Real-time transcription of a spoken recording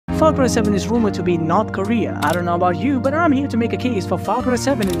Far Cry 7 is rumored to be in North Korea. I don't know about you, but I'm here to make a case for Far Cry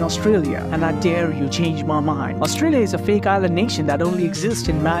 7 in Australia, and I dare you change my mind. Australia is a fake island nation that only exists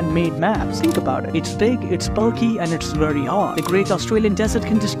in man-made maps. Think about it. It's big, it's bulky, and it's very hot. The Great Australian Desert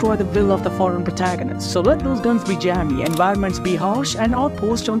can destroy the will of the foreign protagonists. So let those guns be jammy, environments be harsh, and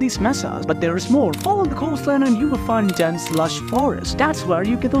outposts on these mesas. But there is more. Follow the coastline and you will find dense, lush forest. That's where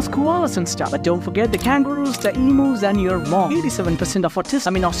you get those koalas and stuff. But don't forget the kangaroos, the emus, and your mom. 87% of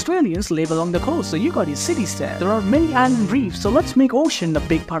Australians live along the coast, so you got your cities there. There are many island reefs, so let's make ocean a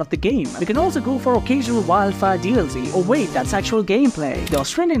big part of the game. We can also go for occasional wildfire DLC. Oh wait, that's actual gameplay. The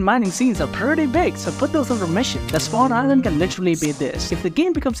Australian mining scenes are pretty big, so put those on a mission. The Spawn Island can literally be this. If the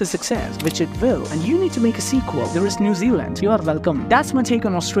game becomes a success, which it will, and you need to make a sequel, there is New Zealand. You are welcome. That's my take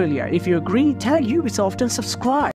on Australia. If you agree, tag Ubisoft and subscribe.